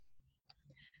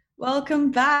Welcome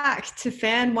back to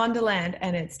Fan Wonderland,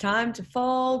 and it's time to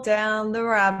fall down the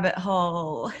rabbit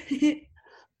hole.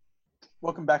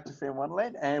 Welcome back to Fair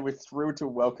Wonderland, and we're thrilled to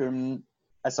welcome,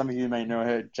 as some of you may know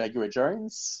her, Jaguar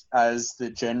Jones as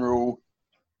the general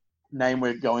name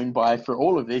we're going by for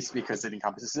all of this because it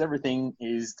encompasses everything,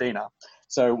 is Deena.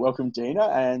 So welcome, Deena,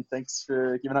 and thanks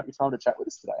for giving up your time to chat with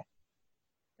us today.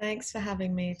 Thanks for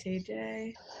having me,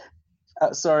 TJ.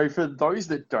 So for those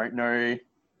that don't know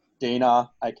Deena,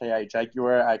 aka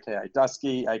Jaguar, aka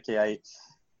Dusky, aka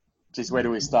just where do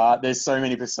we start? There's so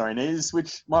many personas,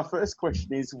 which my first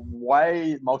question is,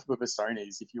 why multiple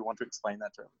personas, if you want to explain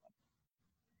that to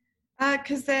everyone?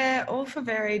 Because they're all for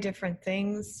very different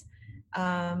things,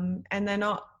 and they're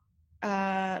not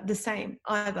the same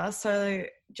either. So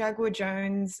Jaguar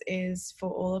Jones is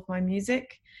for all of my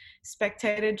music,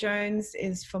 Spectator Jones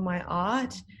is for my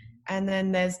art, and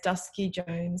then there's Dusky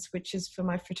Jones, which is for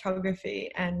my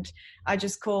photography. And I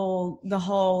just call the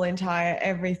whole entire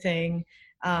everything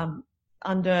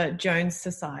under Jones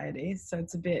Society. So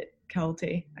it's a bit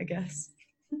culty, I guess.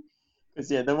 Because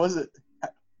there was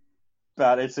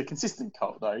but it's a consistent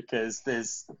cult though, because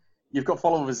you've got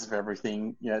followers of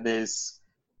everything. There's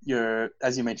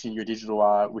as you mentioned, your digital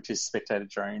art, which is Spectator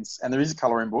Jones, and there is a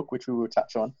colouring book, which we will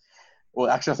touch on. Well,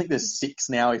 actually, I think there's 6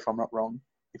 now, if I'm not wrong,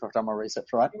 if I've done my research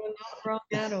right. You're not wrong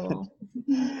at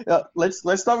all.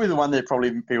 Let's start with the one that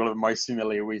probably people are most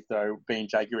familiar with, though, being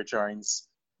Jaguar Jones.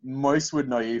 Most would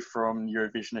know you from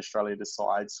Eurovision Australia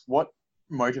Decides. What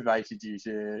motivated you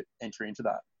to enter into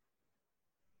that?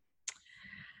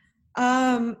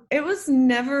 It was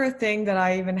never a thing that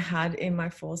I even had in my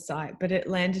foresight, but it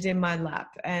landed in my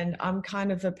lap. And I'm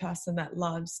kind of a person that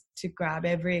loves to grab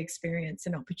every experience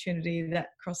and opportunity that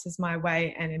crosses my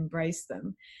way and embrace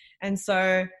them. And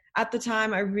so at the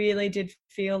time, I really did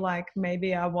feel like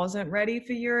maybe I wasn't ready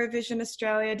for Eurovision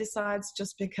Australia Decides,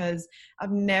 just because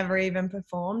I've never even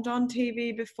performed on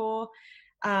TV before.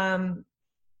 But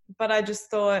I just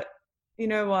thought, you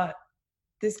know what,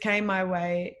 this came my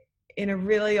way in a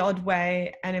really odd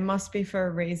way, and it must be for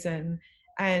a reason,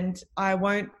 and I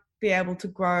won't be able to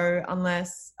grow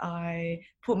unless I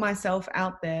put myself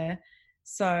out there.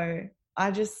 So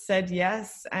I just said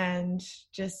yes and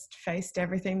just faced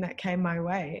everything that came my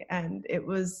way, and it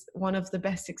was one of the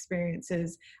best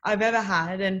experiences I've ever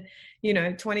had. And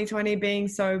 2020 being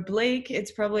so bleak,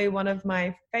 it's probably one of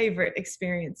my favorite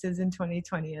experiences in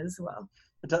 2020 as well.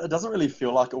 It doesn't really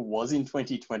feel like it was in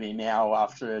 2020 now,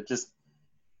 after just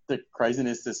the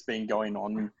craziness that's been going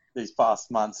on these past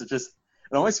months. It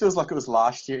almost feels like it was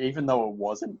last year, even though it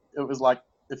wasn't. It was like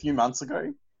a few months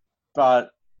ago,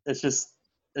 but it just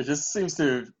seems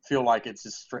to feel like it's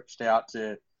just stretched out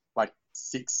to like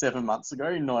 6-7 months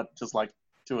ago, not just like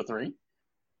 2 or 3.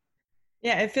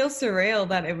 Yeah, it feels surreal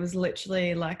that it was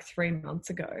literally like 3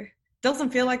 months ago. Doesn't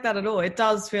feel like that at all. It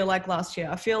does feel like last year.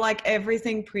 I feel like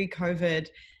everything pre-COVID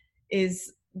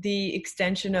is the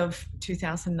extension of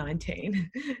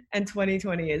 2019 and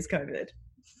 2020 is COVID.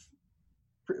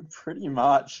 Pretty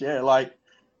much, yeah.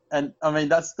 And I mean,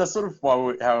 that's sort of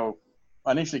how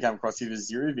I initially came across you as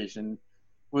Eurovision,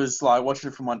 was like watching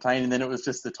it from Montaigne, and then it was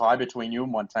just the tie between you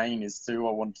and Montaigne as to who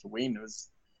I wanted to win.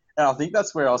 And I think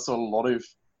that's where I saw a lot of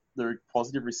the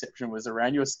positive reception was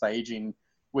around your staging,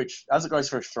 which, as it goes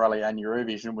for Australia and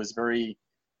Eurovision, was very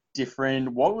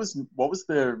different. What was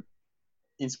the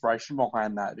inspiration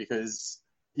behind that? Because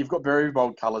you've got very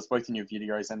bold colours both in your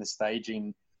videos and the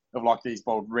staging of like these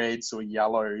bold reds or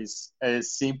yellows.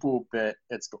 It's simple, but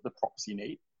it's got the props you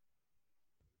need.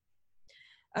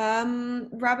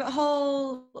 Rabbit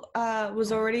Hole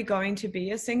was already going to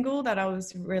be a single that I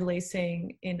was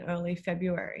releasing in early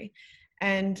February.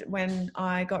 And when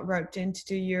I got roped in to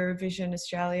do Eurovision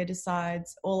Australia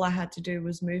Decides, all I had to do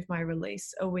was move my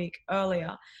release a week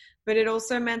earlier. But it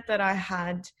also meant that I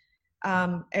had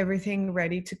everything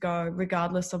ready to go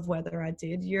regardless of whether I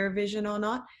did Eurovision or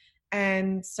not.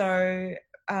 And so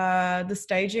the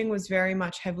staging was very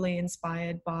much heavily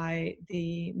inspired by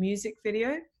the music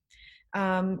video.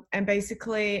 And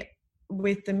basically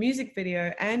with the music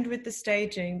video and with the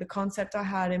staging, the concept I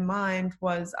had in mind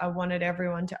was I wanted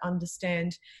everyone to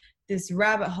understand this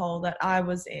rabbit hole that I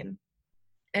was in.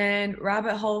 And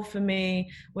rabbit hole for me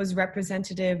was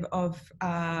representative of,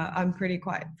 I'm pretty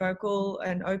quite vocal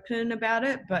and open about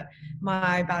it, but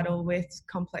my battle with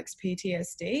complex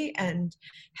PTSD and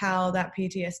how that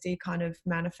PTSD kind of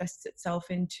manifests itself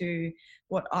into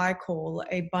what I call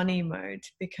a bunny mode,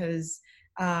 because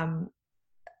my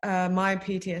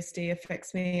PTSD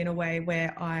affects me in a way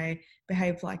where I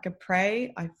behave like a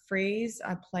prey, I freeze,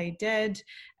 I play dead,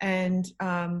 and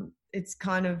it's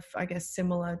kind of, I guess,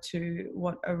 similar to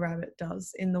what a rabbit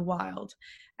does in the wild.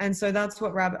 And so that's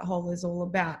what Rabbit Hole is all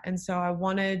about. And so I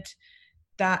wanted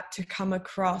that to come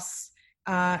across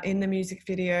in the music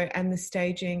video, and the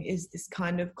staging is this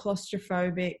kind of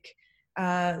claustrophobic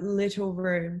little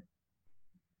room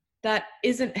that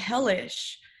isn't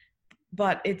hellish,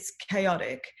 but it's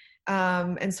chaotic.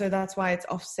 And so that's why it's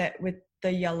offset with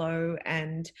the yellow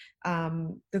and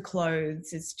the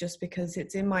clothes. It's just because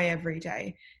it's in my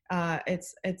everyday.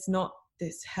 It's not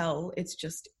this hell. It's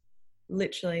just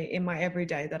literally in my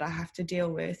everyday that I have to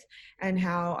deal with, and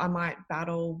how I might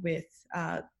battle with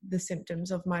the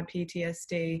symptoms of my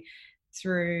PTSD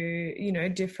through, you know,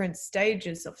 different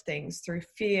stages of things, through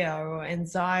fear or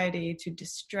anxiety to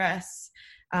distress,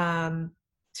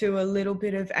 to a little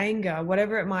bit of anger,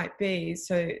 whatever it might be.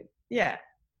 So yeah,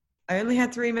 I only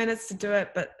had 3 minutes to do it,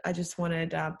 but I just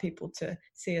wanted people to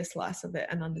see a slice of it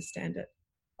and understand it.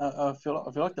 I feel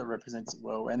like that represents it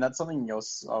well, and that's something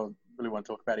else I really want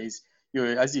to talk about. Is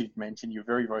as you mentioned, you're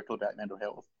very vocal about mental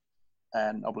health,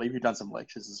 and I believe you've done some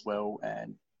lectures as well.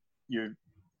 And you,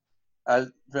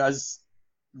 as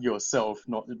yourself,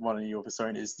 not one of your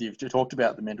personas, you've talked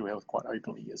about the mental health quite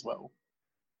openly as well.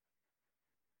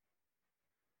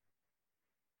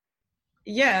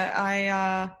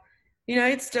 Yeah, you know,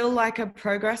 it's still like a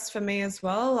progress for me as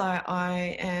well.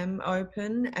 I am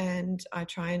open, and I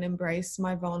try and embrace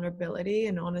my vulnerability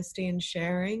and honesty and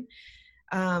sharing.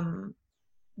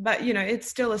 But, you know, it's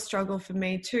still a struggle for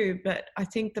me too. But I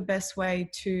think the best way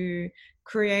to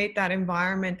create that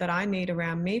environment that I need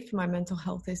around me for my mental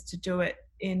health is to do it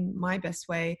in my best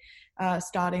way,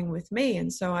 starting with me.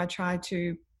 And so I try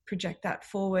to project that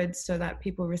forward so that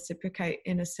people reciprocate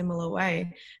in a similar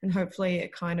way. And hopefully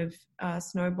it kind of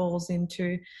snowballs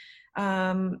into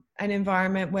an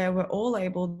environment where we're all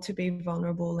able to be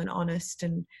vulnerable and honest,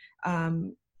 and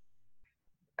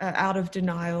out of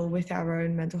denial with our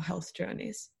own mental health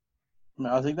journeys.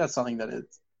 I think that's something that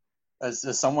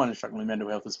as someone struggling with mental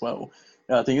health as well,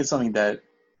 I think it's something that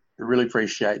I really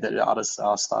appreciate that artists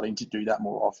are starting to do that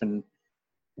more often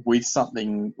with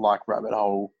something like Rabbit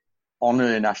Hole on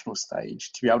a national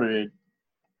stage, to be able to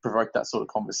provoke that sort of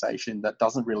conversation that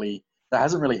hasn't really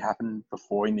happened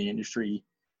before in the industry,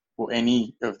 or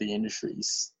any of the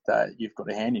industries that you've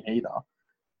got a hand in either.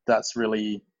 That's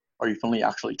really openly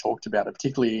actually talked about it,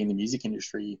 particularly in the music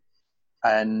industry,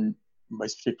 and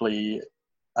most particularly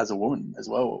as a woman as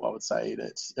well. I would say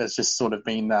that it's just sort of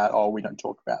been that, oh, we don't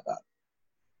talk about that.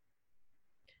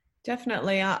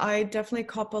 Definitely. I definitely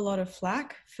cop a lot of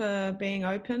flack for being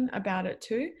open about it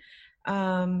too.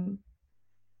 I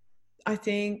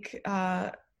think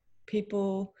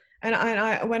people, and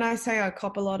I when I say I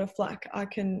cop a lot of flack, I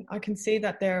can see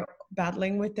that they're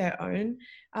battling with their own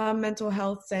mental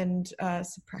health and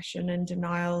suppression and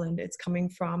denial, and it's coming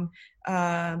from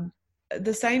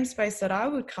the same space that I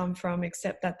would come from,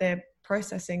 except that they're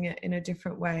processing it in a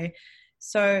different way.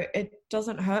 So it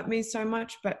doesn't hurt me so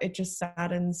much, but it just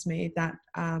saddens me that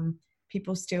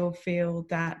people still feel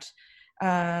that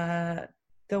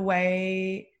the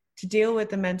way to deal with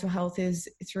the mental health is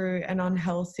through an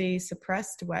unhealthy,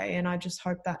 suppressed way. And I just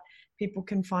hope that people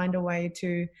can find a way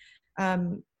to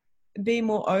be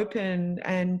more open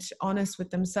and honest with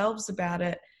themselves about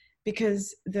it.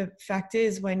 Because the fact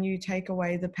is, when you take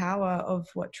away the power of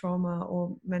what trauma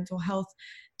or mental health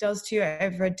does to you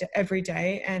every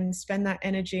day, and spend that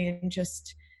energy in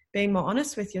just being more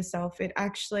honest with yourself, it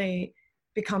actually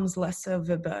becomes less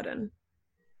of a burden.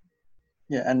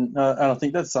 Yeah, and I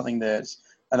think that's something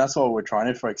and that's why we're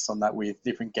trying to focus on that with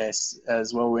different guests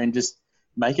as well, and just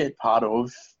make it part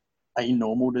of a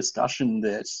normal discussion,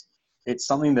 that it's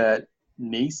something that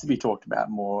needs to be talked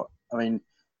about more. I mean,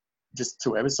 just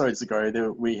 2 episodes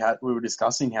ago, we were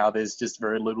discussing how there's just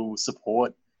very little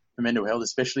support for mental health,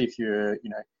 especially if you're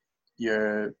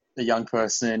a young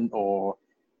person, or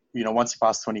once you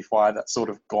pass 25, that's sort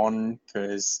of gone,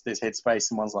 because there's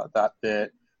Headspace and ones like that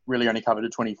that really only covered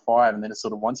at 25, and then it's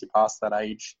sort of, once you pass that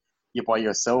age, you're by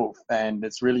yourself. And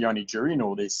it's really only during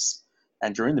all this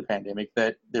and during the pandemic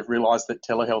that they've realised that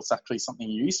telehealth's actually something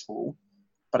useful,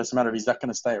 but it's a matter of, is that going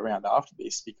to stay around after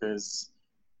this? Because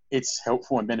it's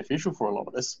helpful and beneficial for a lot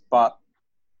of us, but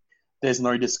there's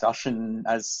no discussion,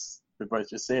 as we both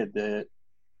just said,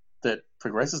 that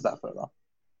progresses that further.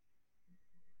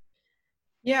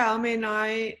 Yeah, I mean,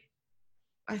 I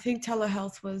think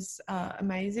telehealth was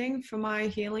amazing for my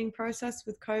healing process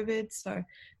with COVID. So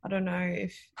I don't know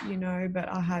if you know, but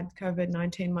I had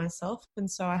COVID-19 myself.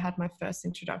 And so I had my first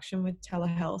introduction with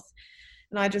telehealth.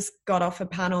 And I just got off a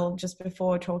panel just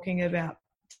before talking about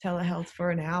telehealth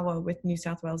for an hour with New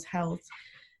South Wales Health.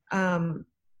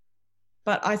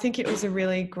 But I think it was a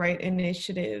really great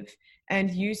initiative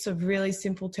and use of really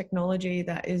simple technology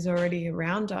that is already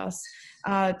around us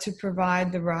to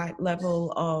provide the right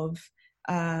level of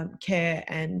care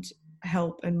and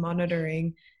help and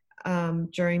monitoring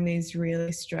during these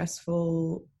really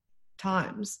stressful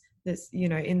times. This, you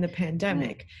know, in the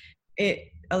pandemic, it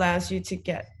allows you to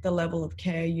get the level of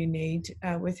care you need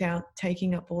without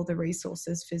taking up all the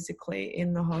resources physically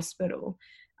in the hospital.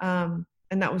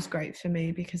 And that was great for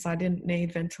me because I didn't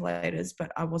need ventilators,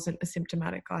 but I wasn't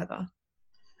asymptomatic either.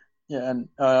 Yeah, and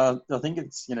I think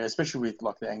it's, you know, especially with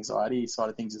like the anxiety side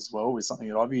of things as well, is something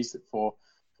that I've used it for,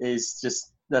 is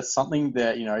just that's something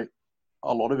that, you know,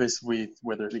 a lot of us with,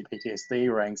 whether it be PTSD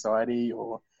or anxiety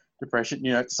or depression,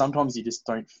 you know, sometimes you just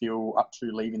don't feel up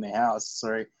to leaving the house.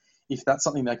 So if that's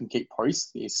something they can keep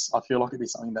post this, I feel like it'd be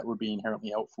something that would be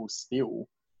inherently helpful still,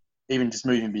 even just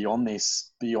moving beyond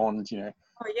this, beyond, you know,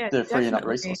 Oh, yeah, the freeing up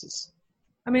definitely. resources.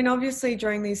 I mean, obviously,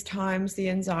 during these times,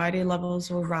 the anxiety levels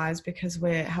will rise because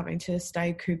we're having to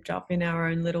stay cooped up in our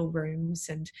own little rooms,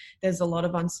 and there's a lot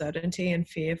of uncertainty and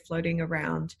fear floating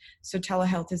around. So,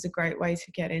 telehealth is a great way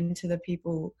to get into the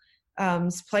people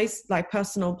place, like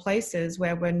personal places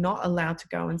where we're not allowed to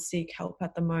go and seek help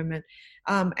at the moment,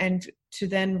 and to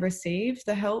then receive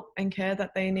the help and care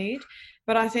that they need.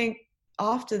 But I think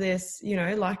after this, you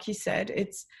know, like you said,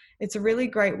 it's a really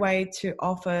great way to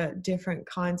offer different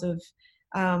kinds of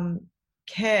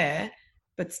care,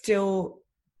 but still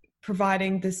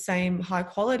providing the same high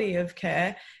quality of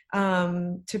care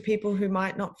to people who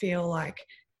might not feel like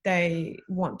they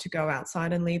want to go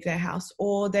outside and leave their house,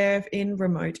 or they're in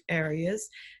remote areas,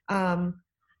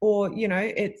 or you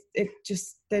know,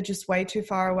 they're just way too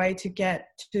far away to get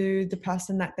to the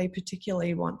person that they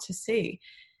particularly want to see.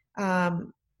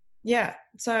 Yeah,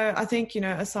 so I think, you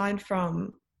know, aside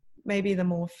from maybe the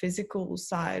more physical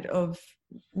side of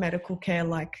medical care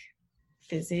like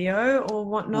physio or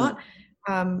whatnot,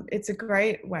 it's a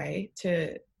great way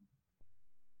to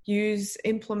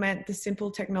implement the simple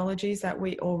technologies that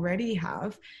we already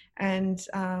have and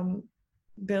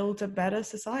build a better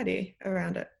society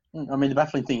around it. I mean, the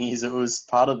baffling thing is it was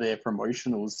part of their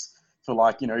promotionals for,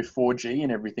 like, you know, 4G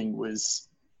and everything was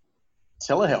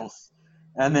telehealth.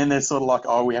 And then they're sort of like,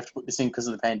 oh, we have to put this in because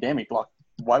of the pandemic. Like,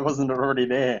 why wasn't it already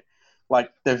there? Like,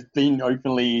 they've been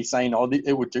openly saying, oh,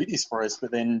 it would do this for us,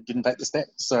 but then didn't take the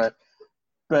steps. So,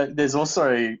 but there's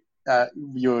also,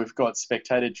 you've got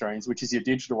spectator drones, which is your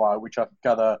digital eye, which I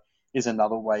gather is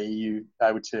another way you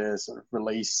able to sort of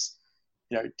release,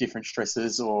 you know, different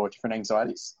stresses or different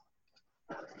anxieties.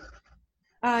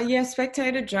 Yeah,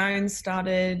 Spectator Jones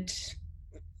started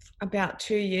about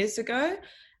 2 years ago.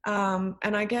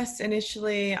 And I guess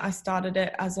initially I started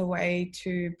it as a way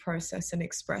to process and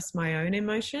express my own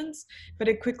emotions, but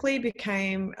it quickly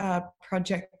became a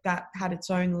project that had its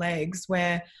own legs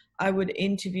where I would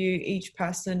interview each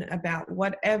person about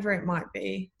whatever it might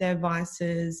be, their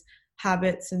vices,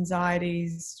 habits,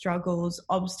 anxieties, struggles,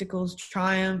 obstacles,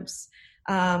 triumphs,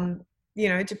 you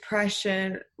know,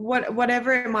 depression,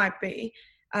 whatever it might be.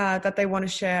 That they want to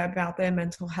share about their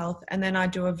mental health. And then I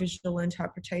do a visual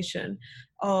interpretation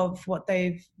of what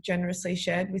they've generously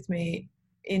shared with me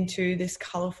into this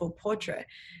colorful portrait.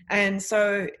 And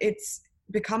so it's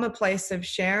become a place of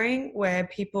sharing where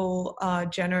people are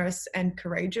generous and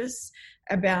courageous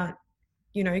about,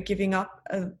 you know, giving up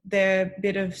their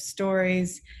bit of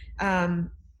stories, to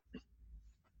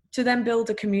then build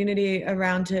a community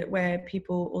around it where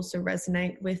people also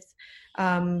resonate with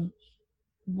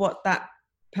what that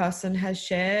person has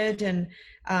shared, and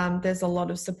there's a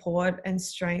lot of support and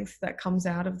strength that comes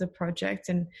out of the project.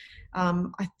 And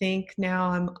I think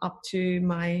now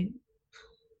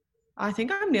I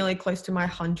think I'm nearly close to my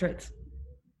 100th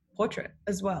portrait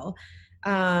as well.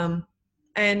 And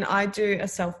I do a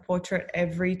self-portrait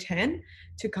every 10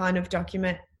 to kind of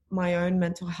document my own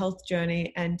mental health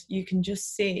journey. And you can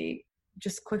just see,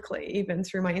 just quickly, even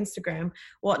through my Instagram,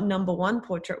 what number one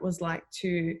portrait was like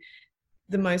to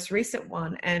the most recent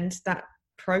one, and that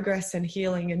progress and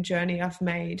healing and journey I've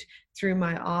made through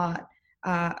my art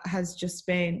has just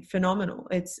been phenomenal.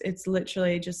 It's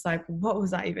literally just like, what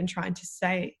was I even trying to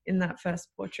say in that first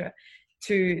portrait,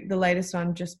 to the latest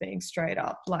one just being straight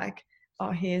up like,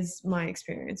 oh, here's my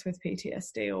experience with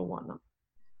PTSD or whatnot.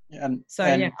 Yeah,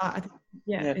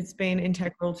 it's been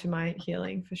integral to my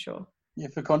healing for sure. Yeah,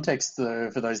 for context,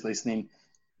 for those listening,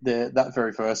 that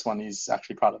very first one is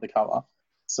actually part of the cover.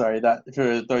 So that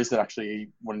for those that actually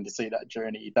wanting to see that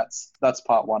journey, that's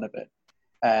part one of it.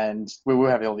 And we will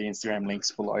have all the Instagram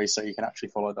links below so you can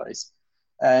actually follow those.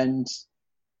 And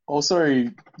also,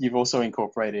 you've also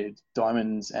incorporated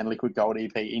Diamonds and Liquid Gold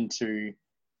EP into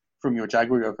from your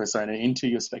Jaguar persona into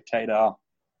your Spectator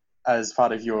as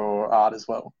part of your art as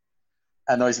well.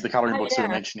 And those are the colouring books we were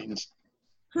mentioning.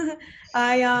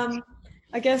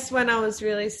 I guess when I was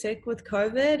really sick with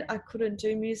COVID, I couldn't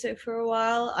do music for a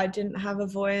while. I didn't have a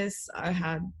voice. I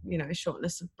had,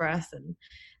 shortness of breath and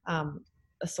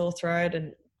a sore throat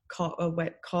and a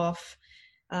wet cough.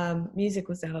 Music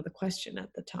was out of the question at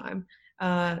the time.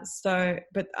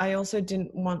 But I also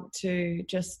didn't want to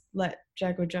just let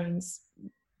Jaguar Jones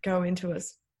go into a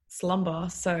slumber.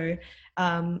 So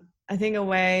I think a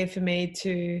way for me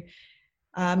to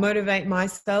motivate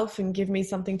myself and give me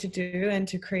something to do and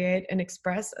to create and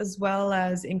express, as well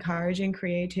as encouraging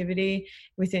creativity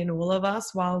within all of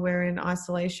us while we're in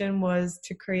isolation, was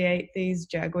to create these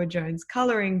Jaguar Jones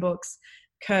colouring books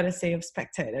courtesy of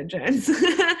Spectator Jones.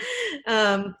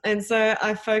 And so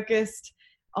I focused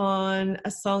on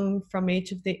a song from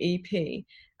each of the EP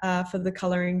for the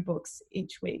colouring books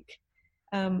each week.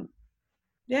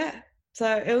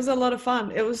 So it was a lot of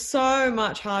fun. It was so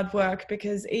much hard work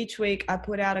because each week I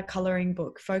put out a colouring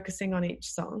book focusing on each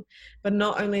song. But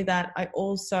not only that, I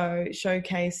also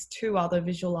showcased 2 other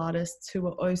visual artists who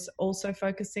were also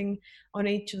focusing on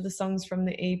each of the songs from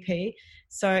the EP.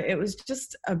 So it was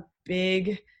just a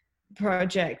big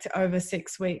project over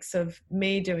 6 weeks of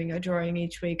me doing a drawing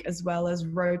each week, as well as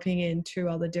roping in 2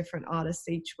 other different artists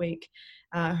each week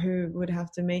who would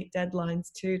have to meet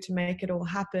deadlines too to make it all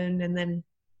happen. And then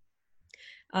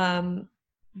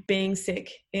being sick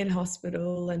in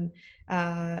hospital and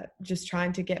just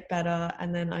trying to get better.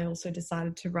 And then I also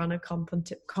decided to run a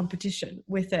competition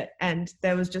with it. And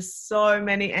there was just so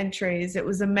many entries. It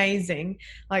was amazing.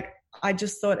 Like, I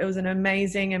just thought it was an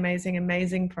amazing, amazing,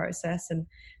 amazing process. And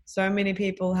so many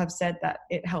people have said that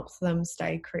it helped them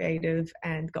stay creative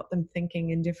and got them thinking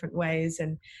in different ways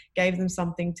and gave them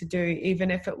something to do, even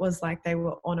if it was like they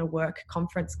were on a work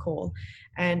conference call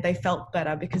and they felt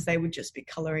better because they would just be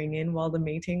coloring in while the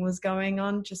meeting was going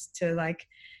on, just to like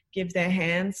give their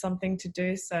hands something to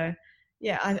do. So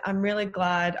yeah, I'm really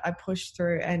glad I pushed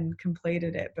through and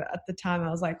completed it. But at the time I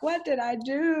was like, what did I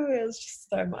do? It was just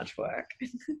so much work.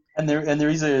 And there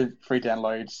is a free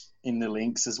download in the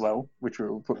links as well, which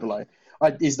we'll put below.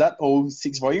 Is that all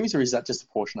 6 volumes, or is that just a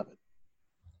portion of it?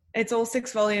 It's all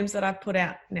 6 volumes that I've put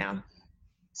out now.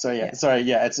 So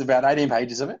it's about 18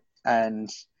 pages of it,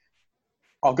 and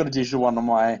I've got a digital one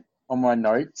on my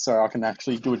note, so I can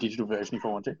actually do a digital version if I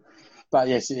want to. But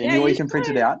yes, you can print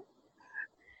it out.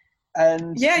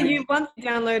 And once you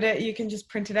download it, you can just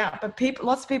print it out. But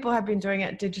lots of people have been doing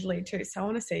it digitally too, so I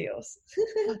want to see yours.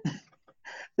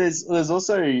 There's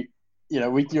also,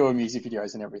 with your music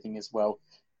videos and everything as well.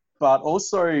 But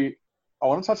also, I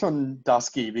want to touch on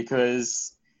Dusky,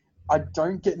 because I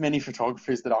don't get many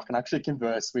photographers that I can actually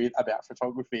converse with about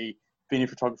photography, being a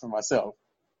photographer myself.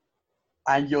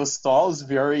 And your style is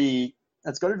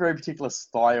it's got a very particular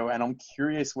style, and I'm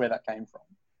curious where that came from.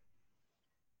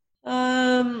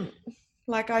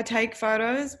 Like, I take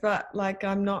photos, but like,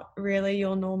 I'm not really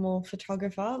your normal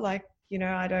photographer. Like,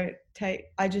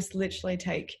 I just literally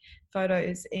take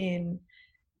photos in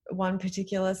one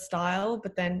particular style,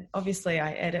 but then obviously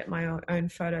I edit my own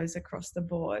photos across the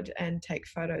board and take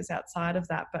photos outside of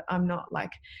that. But I'm not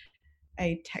like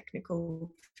a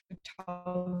technical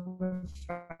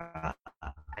photographer.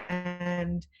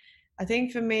 And I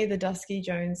think for me, the Dusky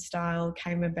Jones style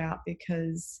came about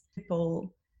because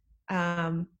people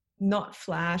not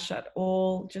flash at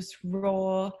all, just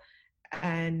raw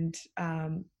and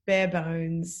bare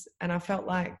bones. And I felt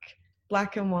like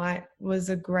black and white was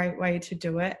a great way to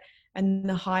do it. And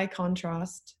the high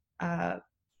contrast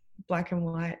black and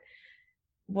white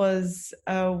was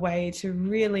a way to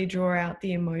really draw out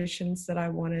the emotions that I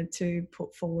wanted to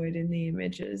put forward in the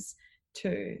images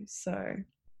too. So,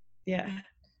 yeah.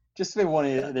 Just for one,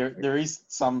 there is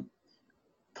some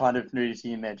kind of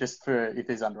nudity in there, just for if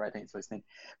there's under 18s listening.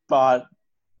 But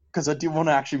because I do want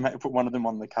to actually put one of them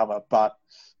on the cover, but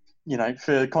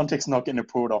for context, not getting it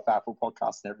pulled off Apple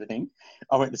Podcasts and everything,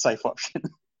 I went the safe option.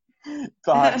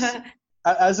 But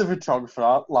as a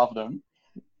photographer, love them.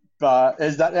 But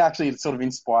has that actually sort of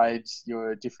inspired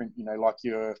your different, like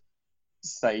your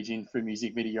staging for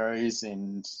music videos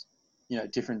and,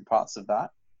 different parts of that?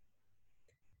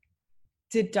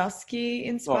 Did Dusky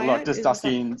inspire? Like, does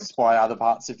Dusky inspire other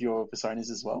parts of your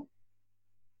personas as well?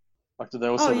 Like, do they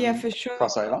also for sure.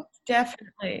 cross over?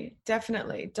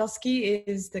 Definitely. Dusky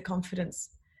is the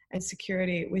confidence and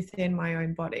security within my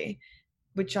own body,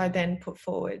 which I then put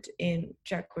forward in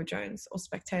Jaguar Jones or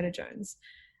Spectator Jones.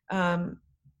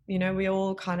 you know, we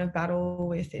all kind of battle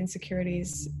with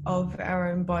insecurities of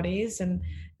our own bodies. And,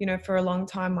 you know, for a long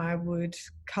time I would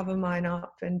cover mine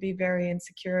up and be very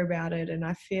insecure about it. And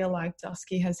I feel like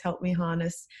Dusky has helped me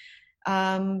harness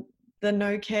the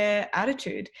no care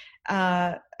attitude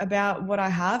about what I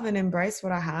have, and embrace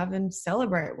what I have and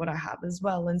celebrate what I have as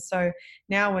well. And so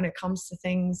now when it comes to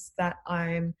things that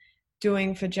I'm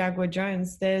doing for Jaguar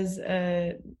Jones, there's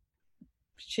a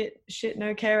shit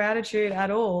no care attitude at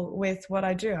all with what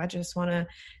I do. I just want to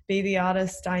be the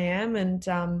artist I am and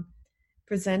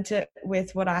present it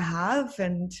with what I have.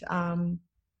 And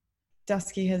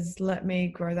Dusky has let me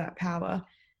grow that power,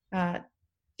 to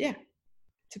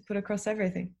put across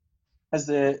everything. As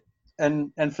there,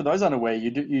 and for those unaware,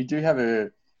 you do have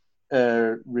a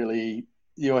really,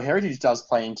 your heritage does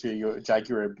play into your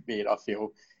Jaguar a bit, I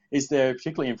feel. Is there a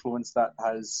particular influence that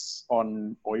has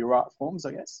on all your art forms,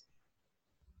 I guess?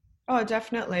 Oh,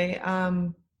 definitely.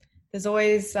 There's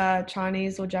always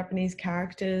Chinese or Japanese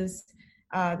characters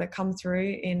that come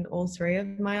through in all three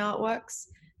of my artworks.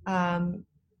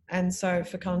 And so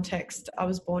for context, I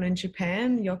was born in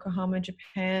Japan, Yokohama,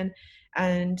 Japan,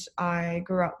 and I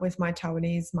grew up with my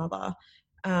Taiwanese mother.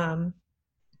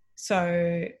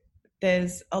 So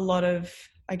there's a lot of,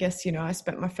 I guess, you know, I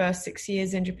spent my first 6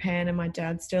 years in Japan, and my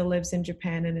dad still lives in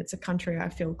Japan, and it's a country I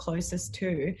feel closest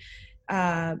to.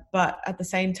 But at the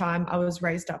same time, I was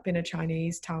raised up in a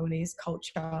Chinese, Taiwanese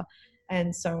culture.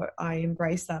 And so I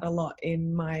embrace that a lot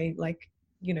in my, like,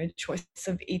 you know, choice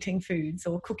of eating foods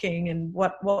or cooking, and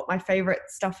what my favorite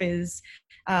stuff is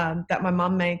that my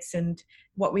mum makes, and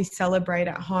what we celebrate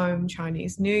at home,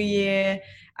 Chinese New Year.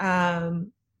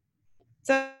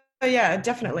 So yeah,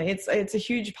 definitely. It's a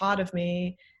huge part of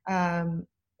me.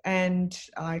 And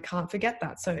I can't forget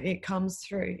that. So it comes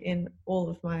through in all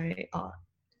of my art.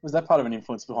 Was that part of an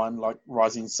influence behind like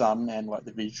Rising Sun and like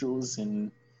the visuals,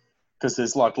 in because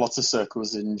there's like lots of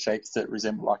circles and shapes that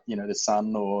resemble, like, you know, the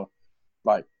sun or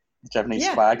like the Japanese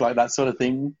flag, like that sort of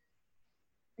thing?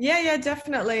 Yeah,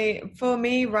 definitely. For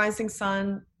me, Rising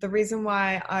Sun, the reason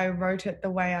why I wrote it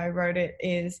the way I wrote it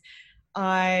is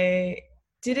I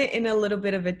did it in a little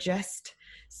bit of a jest.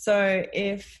 So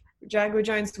if Jaguar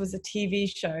Jones was a TV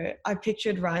show, I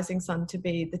pictured Rising Sun to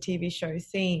be the TV show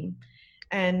theme.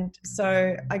 And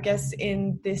so I guess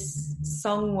in this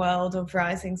song world of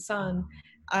Rising Sun,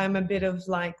 I'm a bit of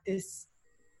like this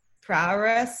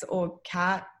prowess or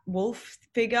cat wolf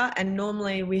figure. And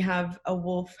normally we have a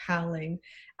wolf howling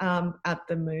at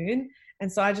the moon.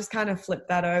 And so I just kind of flipped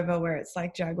that over, where it's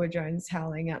like Jaguar Jones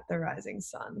howling at the rising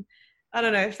sun. I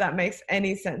don't know if that makes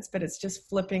any sense, but it's just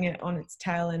flipping it on its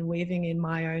tail and weaving in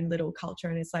my own little culture.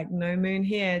 And it's like, no moon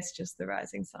here, it's just the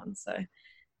rising sun. So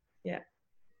yeah.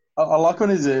 I like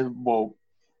when it's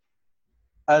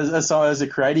as a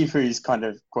creative who's kind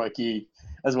of quirky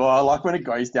as well. I like when it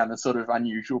goes down the sort of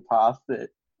unusual path that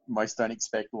most don't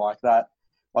expect, like that.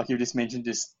 Like you just mentioned,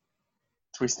 just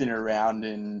twisting it around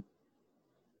and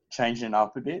changing it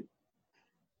up a bit.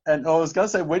 And I was going to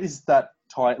say, where does that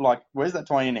tie? Like, where's that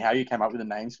tying in? How you came up with the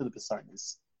names for the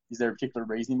personas? Is there a particular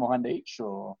reasoning behind each,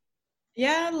 or?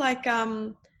 Yeah, like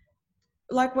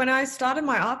when I started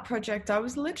my art project, I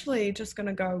was literally just going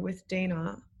to go with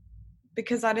Deena,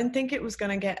 because I didn't think it was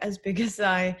going to get as big as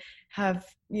I have,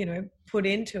 you know, put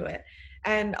into it.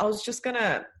 And I was just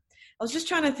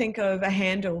trying to think of a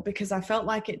handle, because I felt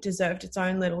like it deserved its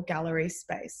own little gallery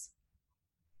space.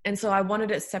 And so I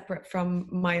wanted it separate from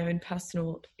my own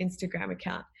personal Instagram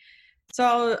account.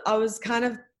 So I was kind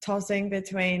of tossing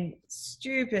between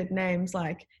stupid names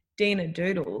like Deena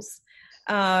Doodles.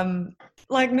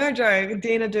 Like, no joke,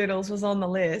 Deena Doodles was on the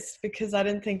list because I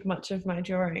didn't think much of my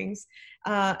drawings.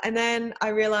 And then I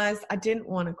realized I didn't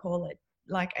want to call it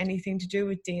like anything to do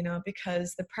with Deena,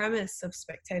 because the premise of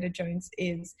Spectator Jones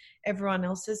is everyone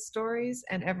else's stories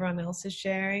and everyone else is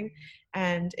sharing,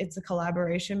 and it's a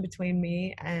collaboration between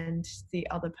me and the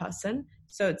other person.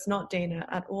 So it's not Deena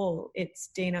at all, it's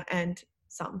Deena and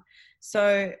some.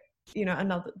 So, you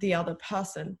know, the other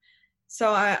person.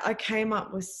 So I came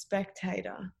up with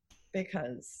Spectator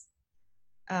because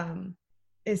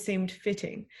it seemed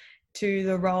fitting to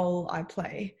the role I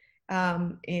play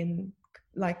in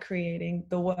like creating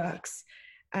the works.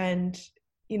 And,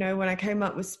 you know, when I came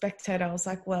up with Spectator, I was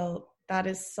like, well, that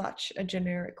is such a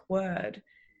generic word.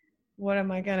 What am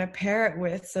I going to pair it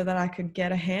with so that I could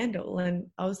get a handle? And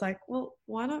I was like, well,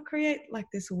 why not create like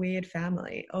this weird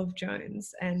family of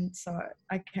Jones? And so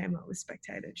I came up with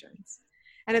Spectator Jones.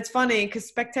 And it's funny because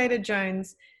Spectator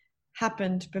Jones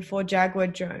happened before Jaguar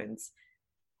Jones,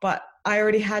 but I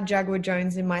already had Jaguar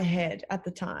Jones in my head at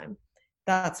the time.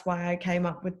 that's why I came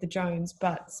up with the Jones.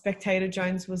 But Spectator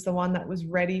Jones was the one that was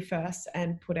ready first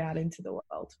and put out into the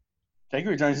world.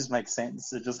 Jaguar Jones just makes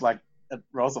sense. It just like it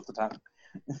rolls off the tongue.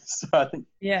 So I think.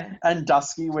 Yeah. And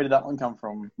Dusky, where did that one come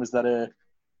from? Was that a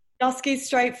Dusky's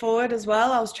straightforward as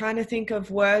well. I was trying to think of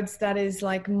words that is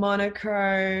like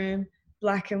monochrome,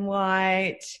 black and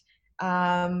white,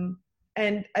 and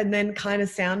then kind of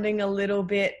sounding a little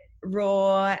bit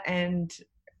raw and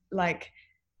like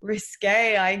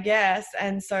risque, I guess.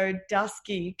 And so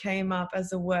dusky came up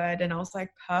as a word, and I was like,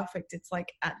 perfect. It's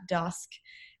like at dusk.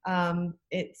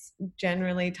 It's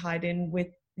generally tied in with,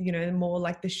 you know, more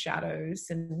like the shadows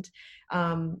and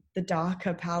the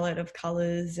darker palette of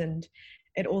colors, and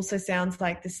it also sounds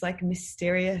like this like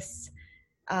mysterious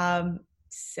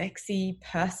sexy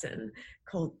person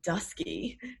called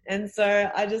Dusky. And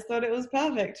so I just thought it was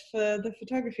perfect for the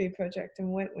photography project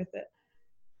and went with it.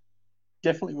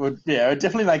 definitely would? Yeah, it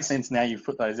definitely makes sense now you've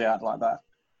put those out like that.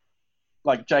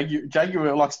 Like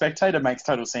Jaguar, like Spectator makes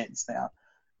total sense now.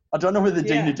 I don't know whether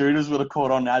Deena Doodles would have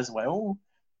caught on as well.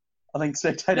 I think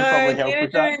Spectator probably helped Deena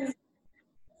with that. Jones,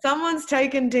 someone's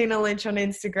taken Deena Lynch on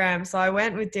Instagram, so I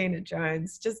went with Deena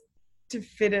Jones just to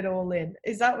fit it all in.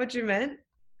 Is that what you meant?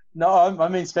 No, I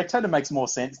mean Spectator makes more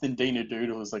sense than Deena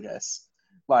Doodles, I guess.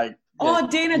 Like, oh,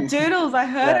 Deena Doodles, I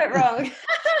heard it wrong.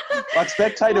 Like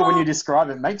Spectator, when you describe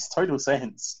it, makes total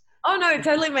sense. Oh no, it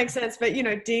totally makes sense. But you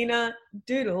know, Deena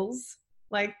Doodles,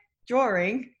 like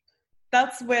drawing,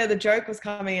 that's where the joke was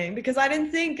coming in, because I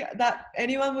didn't think that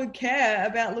anyone would care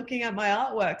about looking at my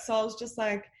artwork. So I was just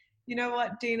like, you know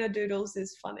what, Deena Doodles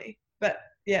is funny. But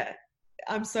yeah,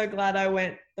 I'm so glad I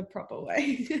went the proper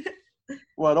way.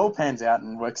 Well, it all pans out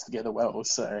and works together well.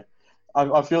 So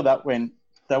I feel that went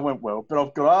well. But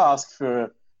I've got to ask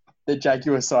for the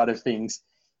Jaguar side of things.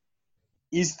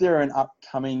 Is there an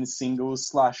upcoming single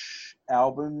 /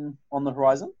 album on the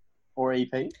horizon or EP?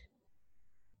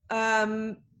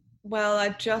 Well, I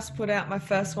just put out my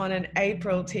first one in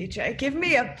April, teacher. Give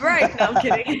me a break. No, I'm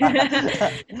kidding.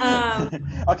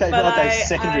 Okay,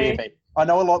 secondary EP. I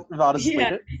know a lot of artists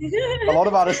split it. A lot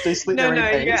of artists do split their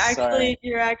EPs.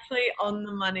 You're actually on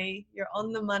the money. You're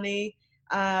on the money.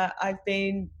 I've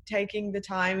been taking the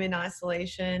time in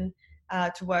isolation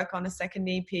to work on a second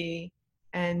EP.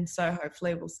 And so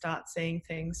hopefully we'll start seeing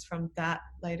things from that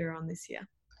later on this year.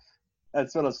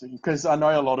 That's what I was thinking, because I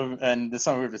know a lot of, and there's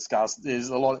something we've discussed, there's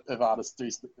a lot of artists do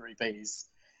split their EPs,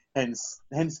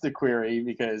 hence the query,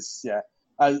 because,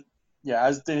 as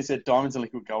Deena said, Diamonds and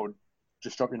Liquid Gold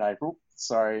just dropped in April,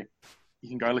 so you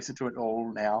can go listen to it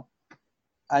all now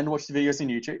and watch the videos on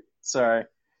YouTube. So,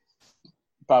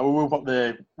 but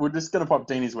we're just going to pop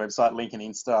Deena's website link and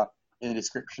Insta in the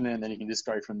description, and then you can just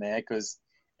go from there, because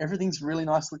everything's really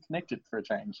nicely connected for a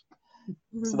change.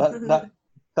 So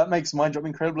that makes my job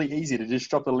incredibly easy to just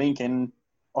drop a link and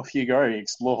off you go,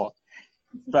 explore.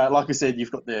 But like I said, you've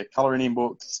got the colouring in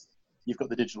books, you've got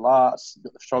the digital art, you've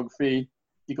got the photography,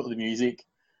 you've got the music.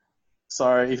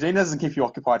 So if Deena doesn't keep you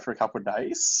occupied for a couple of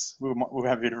days, we'll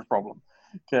have a bit of a problem.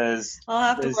 Because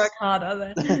I'll have to work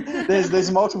harder then.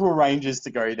 there's multiple ranges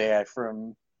to go there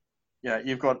from,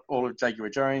 you've got all of Jaguar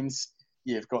Jones,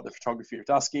 you've got the photography of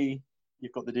Dusky,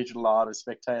 you've got the digital art of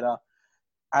Spectator,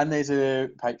 and there's a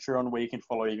Patreon where you can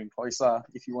follow even closer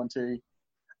if you want to.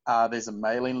 There's a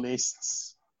mailing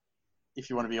list if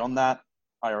you want to be on that.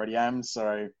 I already am,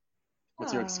 so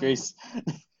what's your excuse?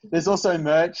 There's also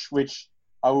merch, which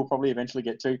I will probably eventually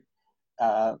get to.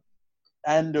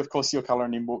 And, of course, your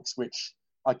colouring in books, which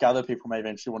I gather people may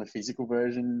eventually want a physical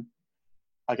version.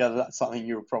 I gather that's something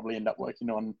you'll probably end up working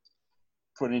on,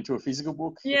 putting into a physical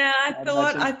book. Yeah,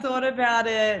 I thought about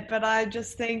it, but I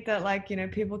just think that, like, you know,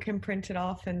 people can print it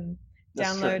off and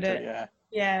download it.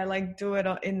 Yeah, like do it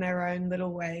in their own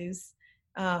little ways.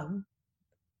 And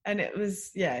it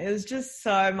was just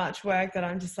so much work that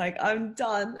I'm just like, I'm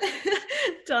done,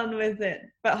 done with it.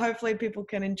 But hopefully people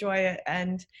can enjoy it,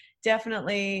 and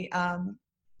definitely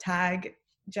tag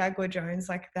Jaguar Jones,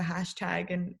 like the hashtag,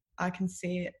 and I can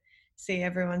see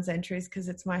everyone's entries, because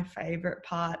it's my favorite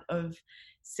part of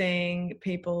seeing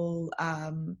people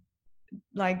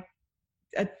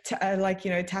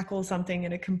tackle something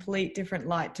in a complete different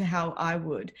light to how I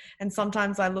would. And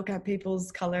sometimes I look at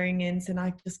people's coloring ins and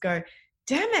I just go,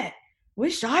 damn it,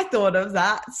 wish I thought of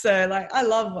that. So like, I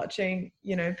love watching,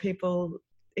 you know, people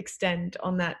extend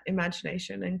on that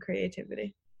imagination and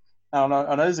creativity. I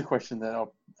know there's a question that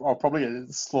I'll probably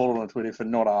get slaughtered on Twitter for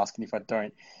not asking if I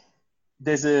don't.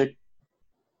 There's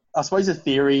I suppose a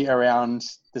theory around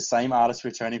the same artist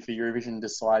returning for Eurovision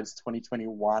decides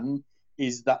 2021.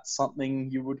 Is that something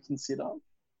you would consider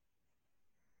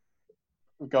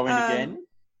going again?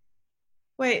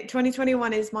 Wait,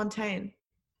 2021 is Montaigne.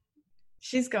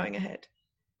 She's going ahead.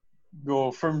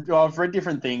 Well, I've read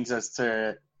different things as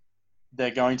to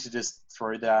they're going to just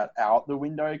throw that out the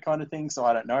window kind of thing. So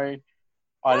I don't know.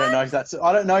 I don't know if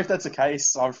that's the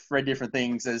case. I've read different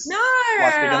things as like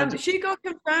they're going to. She got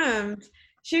confirmed.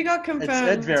 She got It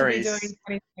confirmed to be doing varies.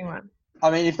 2021. I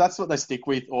mean, if that's what they stick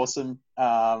with, awesome.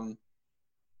 But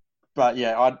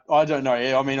yeah, I don't know.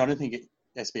 I mean, I don't think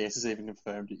SBS has even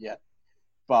confirmed it yet.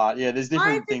 But yeah, there's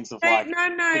different things of like no.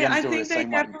 they're going to I do it the think they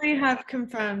same way. definitely have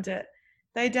confirmed it.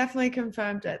 They definitely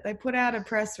confirmed it. They put out a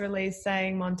press release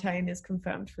saying Montaigne is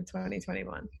confirmed for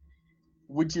 2021.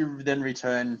 Would you then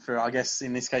return for, I guess,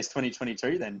 in this case,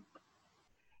 2022 then?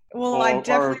 Well,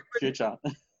 or future?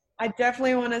 I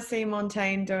definitely want to see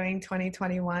Montaigne doing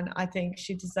 2021. I think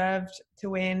she deserved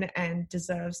to win and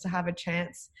deserves to have a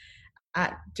chance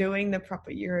at doing the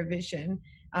proper Eurovision.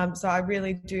 So I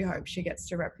really do hope she gets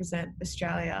to represent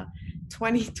Australia.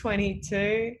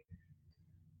 2022.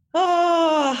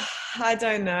 Oh, I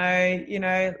don't know.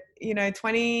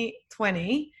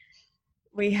 2020,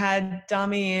 we had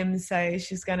Dummy M say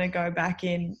she's going to go back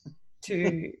in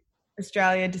to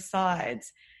Australia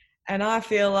Decides. And I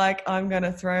feel like I'm going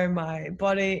to throw my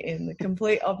body in the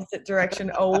complete opposite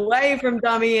direction away from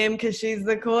Dummy M because she's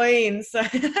the queen. So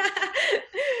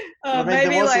I mean,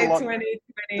 maybe like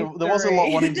 2023. There was a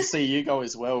lot wanting to see you go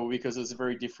as well because it was a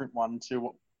very different one to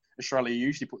what Australia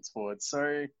usually puts forward.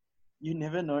 So you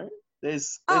never know.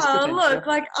 There's potential. Look,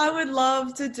 like I would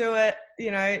love to do it,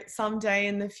 someday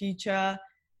in the future.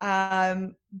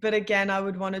 But again, I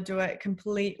would want to do it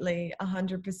completely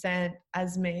 100%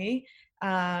 as me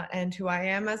and who I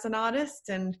am as an artist.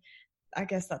 And I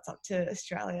guess that's up to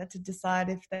Australia to decide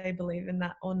if they believe in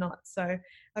that or not. So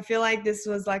I feel like this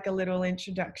was like a little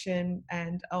introduction,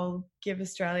 and I'll give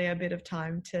Australia a bit of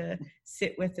time to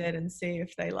sit with it and see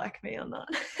if they like me or not.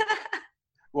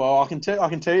 Well, I can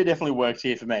tell you definitely worked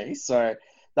here for me. So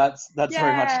that's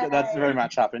very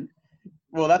much happened.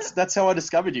 Well, that's how I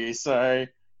discovered you. So,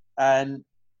 and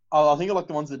I think I like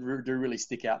the ones that do really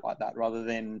stick out like that, rather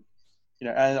than,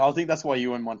 and I think that's why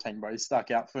you and Montaigne both stuck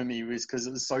out for me, was because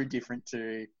it was so different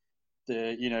to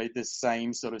the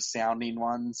same sort of sounding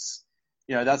ones.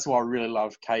 That's why I really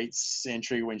loved Kate's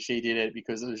entry when she did it,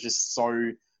 because it was just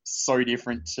so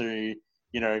different to,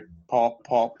 pop,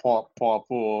 pop, pop, pop,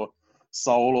 or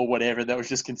soul or whatever. That was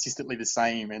just consistently the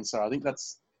same. And so I think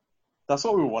that's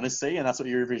what we want to see, and that's what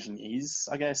Eurovision is,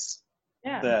 I guess.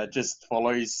 Yeah. That just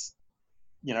follows,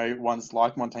 ones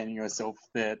like Montaigne and yourself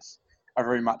that are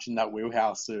very much in that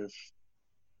wheelhouse of,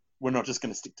 we're not just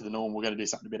going to stick to the norm, we're going to do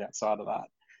something a bit outside of that.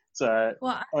 So,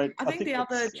 well, I think the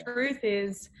other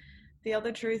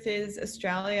truth is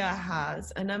Australia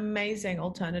has an amazing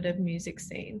alternative music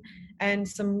scene, and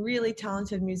some really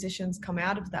talented musicians come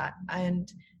out of that,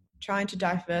 and trying to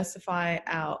diversify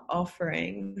our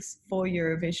offerings for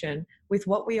Eurovision with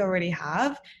what we already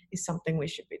have is something we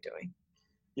should be doing.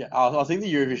 Yeah, I think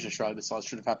the Eurovision Australia Decides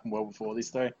should have happened well before this,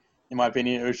 though. In my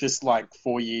opinion, it was just like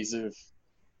 4 years of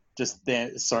just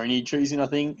Sony choosing, I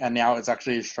think, and now it's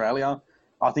actually Australia.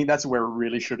 I think that's where it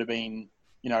really should have been,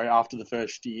 after the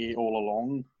first year all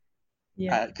along.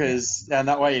 Yeah. And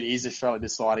that way it is Australia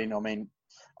deciding. I mean,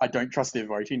 I don't trust their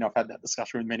voting. I've had that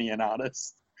discussion with many an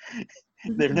artist.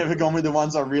 They've never gone with the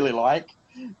ones I really like,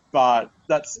 but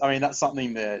that's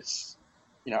something that,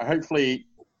 hopefully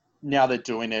now they're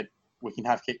doing it, we can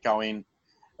keep going.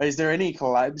 Is there any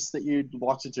collabs that you'd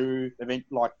like to do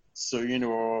soon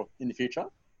or in the future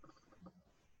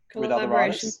with other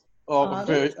artists?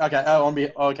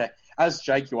 Okay. As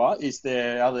Jake, you are. Is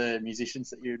there other musicians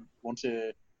that you'd want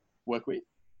to work with?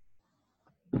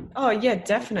 Oh, yeah,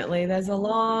 definitely. There's a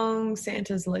long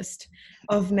Santa's list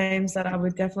of names that I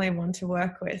would definitely want to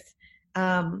work with.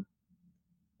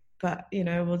 But,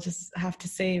 we'll just have to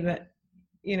see. But,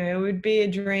 it would be a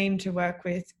dream to work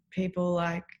with people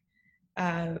like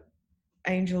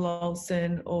Angel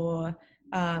Olsen or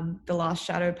the Last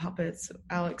Shadow Puppets,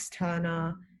 Alex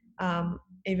Turner,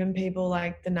 even people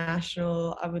like The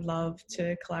National I would love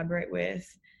to collaborate with.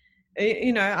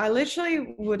 I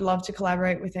literally would love to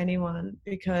collaborate with anyone,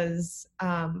 because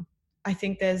I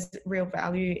think there's real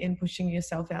value in pushing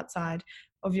yourself outside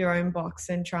of your own box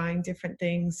and trying different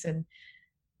things. And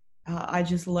I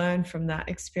just learn from that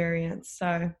experience.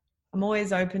 So I'm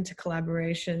always open to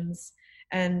collaborations,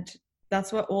 and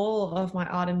that's what all of my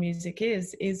art and music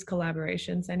is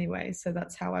collaborations anyway. So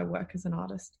that's how I work as an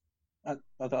artist. I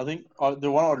think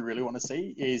the one I'd really want to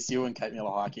see is you and Kate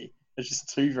Miller-Harkey. It's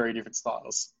just two very different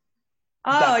styles.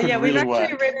 Oh yeah, we've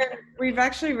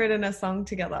actually written a song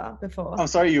together before. I'm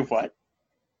sorry, you've what?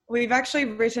 We've actually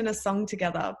written a song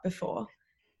together before.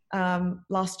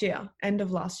 last year, end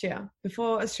of last year,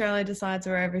 before Australia Decides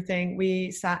or everything.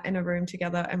 We sat in a room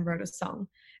together and wrote a song.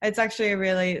 It's actually a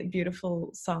really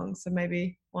beautiful song, so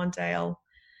maybe one day I'll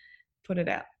put it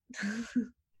out.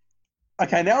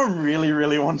 Okay, now I'm really,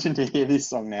 really wanting to hear this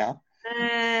song now.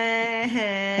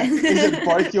 Is it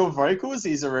both your vocals?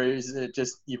 Is it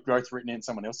just you've both written it and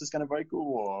someone else is going to vocal,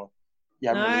 or you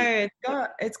haven't really...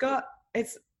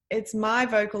 it's my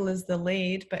vocal as the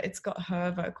lead, but it's got her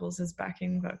vocals as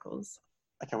backing vocals.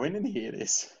 Okay, we need to hear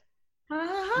this.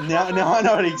 Now I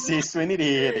know it exists. We need to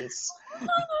hear this.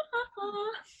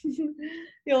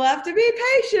 You'll have to be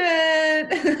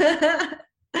patient.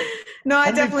 No,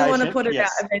 I definitely want to put it out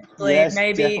eventually. Yes,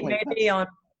 maybe on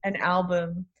an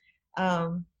album.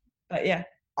 But yeah.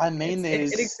 I mean,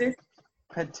 there's it exists.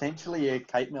 Potentially a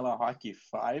Kate Miller Haiku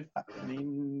 5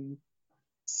 happening.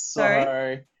 So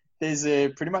Sorry? There's a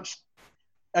pretty much...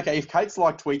 Okay, if Kate's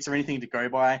like tweets or anything to go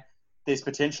by, there's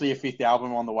potentially a 5th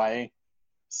album on the way.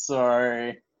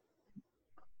 So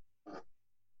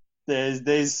there's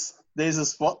a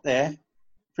spot there,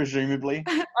 presumably.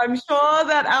 I'm sure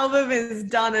that album is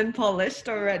done and polished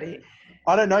already.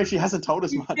 I don't know. She hasn't told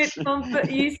us much.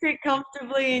 You sit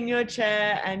comfortably in your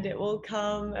chair and it will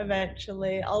come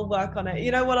eventually. I'll work on it.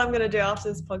 You know what I'm going to do after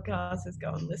this podcast is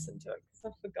go and listen to it because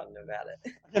I've forgotten about it.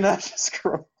 You know, just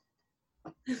scroll.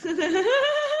 I've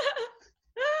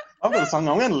got the song.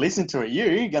 I'm going to listen to it. You're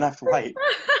going to have to wait.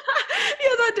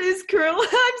 Yeah, that is cruel.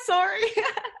 I'm sorry.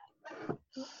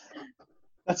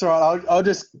 That's all right. I'll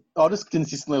just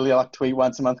consistently like tweet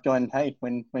once a month going, hey,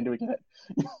 when do we get it?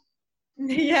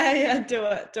 Yeah, do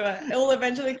it. It will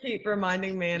eventually keep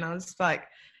reminding me, and I was like,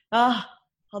 I'll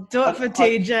do it for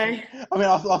TJ. I mean,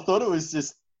 I thought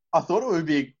it would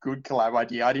be a good collab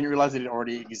idea. I didn't realize it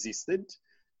already existed.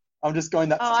 I'm just going,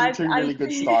 that's two really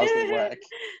good styles that work.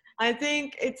 I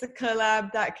think it's a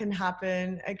collab that can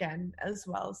happen again as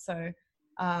well. So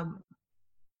that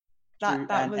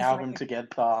was album like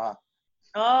together.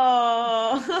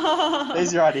 Oh,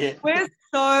 there's your idea. We're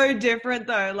so different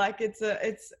though. Like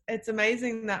it's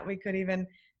amazing that we could even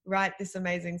write this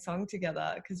amazing song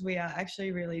together because we are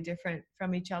actually really different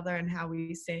from each other and how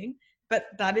we sing. But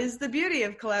that is the beauty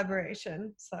of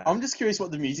collaboration. So I'm just curious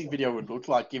what the music video would look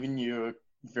like, given you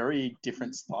very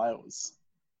different styles.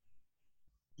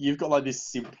 You've got like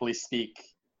this simplistic,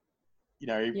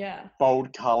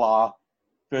 bold color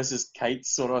versus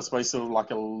Kate's sort of, I suppose, sort of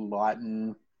like a light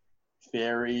and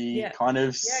fairy kind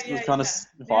of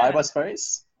vibe, I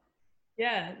suppose.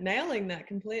 Yeah, nailing that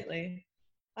completely.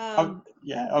 I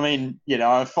mean,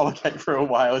 I've followed Kate for a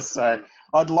while, so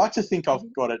I'd like to think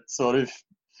I've got it sort of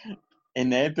in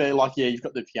there, but like, you've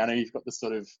got the piano, you've got the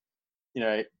sort of,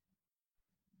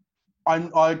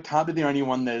 I can't be the only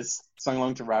one that's sung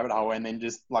along to Rabbit Hole and then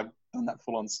just like done that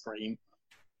full on scream.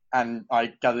 And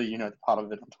I gather the part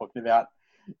of it I'm talking about.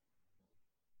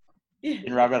 Yeah.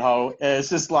 In Rabbit Hole, it's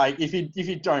just like if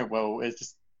you don't, well, it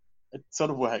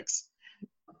sort of works.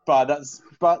 But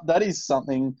that is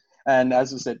something. And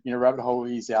as I said, Rabbit Hole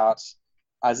is out,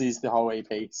 as is the whole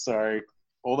EP. So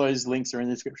all those links are in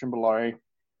the description below.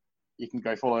 You can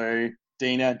go follow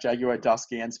Deena, Jaguar,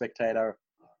 Dusky, and Spectator,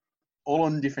 all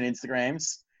on different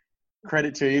Instagrams.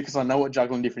 Credit to you, because I know what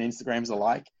juggling different Instagrams are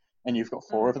like, and you've got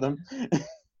 4 of them.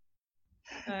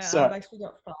 So I've actually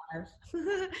got 5,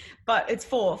 but it's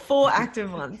 4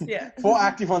 active ones. Yeah, 4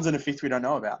 active ones and a 5th we don't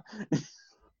know about.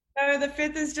 No, the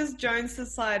 5th is just Jones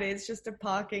Society. It's just a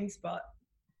parking spot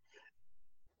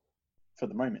for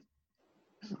the moment.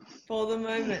 For the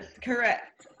moment,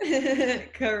 correct.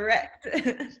 Correct.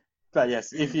 But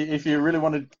yes, if you really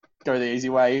want to go the easy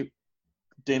way,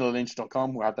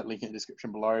 DeenaLynch.com. We'll have that link in the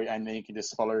description below, and then you can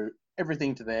just follow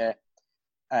everything to there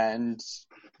and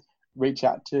reach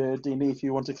out to Deena if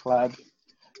you want to collab.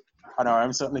 I know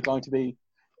I'm certainly going to be.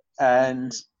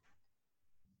 And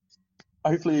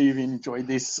hopefully you've enjoyed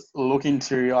this look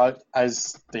into,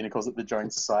 as Deena calls it, the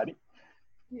Jones Society.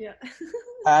 Yeah.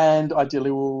 And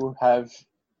ideally we'll have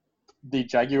the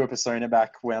Jaguar persona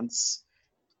back once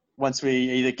we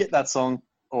either get that song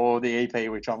or the EP,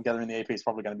 which I'm gathering the EP is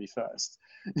probably going to be first.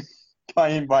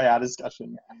 By our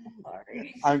discussion.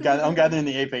 Sorry. I'm gathering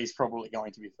the EP is probably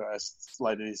going to be first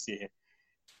later this year.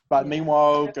 But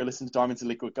meanwhile, go listen to Diamonds and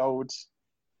Liquid Gold.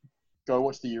 Go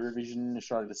watch the Eurovision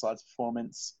Australia Decides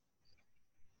performance.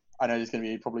 I know there's going to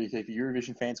be probably a few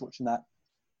Eurovision fans watching that.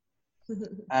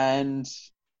 And,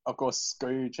 of course,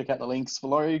 go check out the links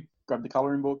below. Grab the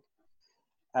colouring book.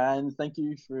 And thank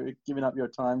you for giving up your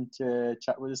time to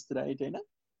chat with us today, Deena.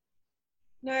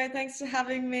 No, thanks for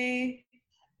having me.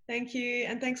 Thank you.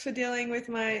 And thanks for dealing with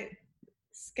my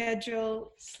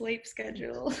schedule, sleep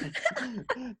schedule.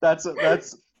 That's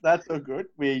all good.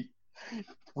 We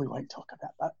won't talk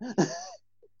about that.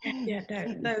 Yeah,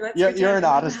 no, that's You're an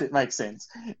artist. It makes sense.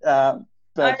 But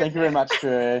thank you very much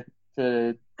for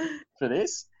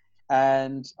this.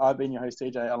 And I've been your host,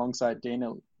 TJ, alongside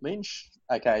Deena Lynch,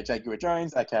 aka Jaguar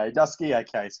Jones, aka Dusky,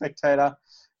 aka Spectator.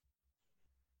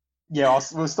 Yeah,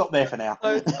 we'll stop there for now.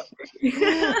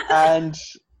 And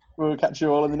we'll catch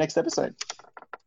you all in the next episode.